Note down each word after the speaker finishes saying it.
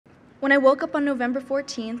When I woke up on November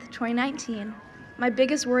 14th, 2019, my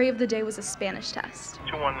biggest worry of the day was a Spanish test.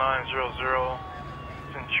 21900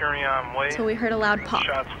 Centurion Way. Till we heard a loud pop.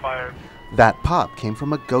 Shots fired. That pop came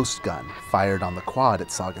from a ghost gun fired on the quad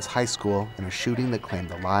at Saugus High School in a shooting that claimed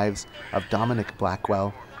the lives of Dominic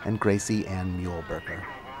Blackwell and Gracie Ann Muehlberger.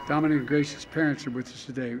 Dominic and Gracie's parents are with us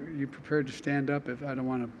today. Are you prepared to stand up? If I don't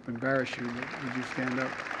want to embarrass you, but would you stand up?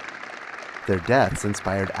 Their deaths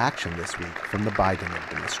inspired action this week from the Biden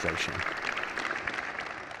administration.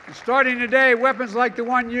 Starting today, weapons like the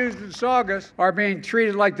one used in Saugus are being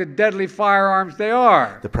treated like the deadly firearms they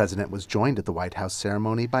are. The president was joined at the White House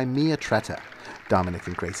ceremony by Mia Tretta, Dominic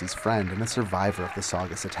and Gracie's friend and a survivor of the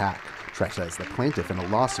Saugus attack. Tretta is the plaintiff in a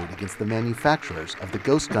lawsuit against the manufacturers of the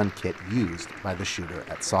ghost gun kit used by the shooter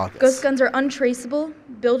at Saugus. Ghost guns are untraceable,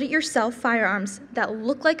 build-it-yourself firearms that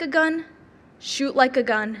look like a gun, shoot like a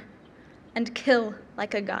gun, and kill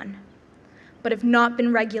like a gun, but have not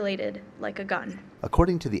been regulated like a gun.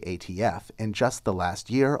 According to the ATF, in just the last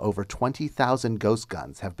year, over 20,000 ghost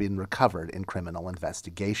guns have been recovered in criminal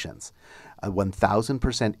investigations, a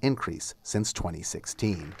 1,000% increase since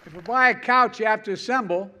 2016. If you buy a couch you have to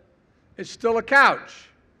assemble, it's still a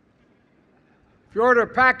couch. If you order a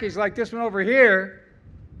package like this one over here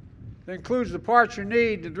that includes the parts you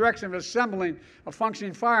need, the direction of assembling a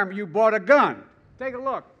functioning firearm, you bought a gun. Take a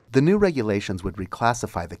look. The new regulations would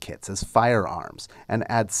reclassify the kits as firearms and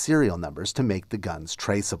add serial numbers to make the guns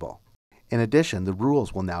traceable. In addition, the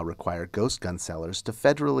rules will now require ghost gun sellers to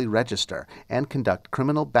federally register and conduct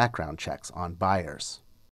criminal background checks on buyers.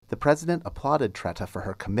 The president applauded Tretta for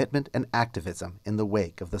her commitment and activism in the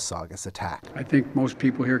wake of the Saugus attack. I think most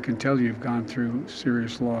people here can tell you've gone through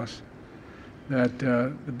serious loss, that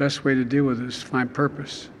the best way to deal with it is find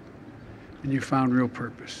purpose, and you found real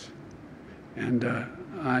purpose. And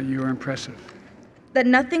you are impressive. That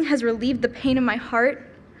nothing has relieved the pain in my heart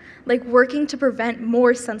like working to prevent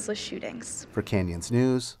more senseless shootings. For Canyons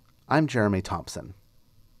News, I'm Jeremy Thompson.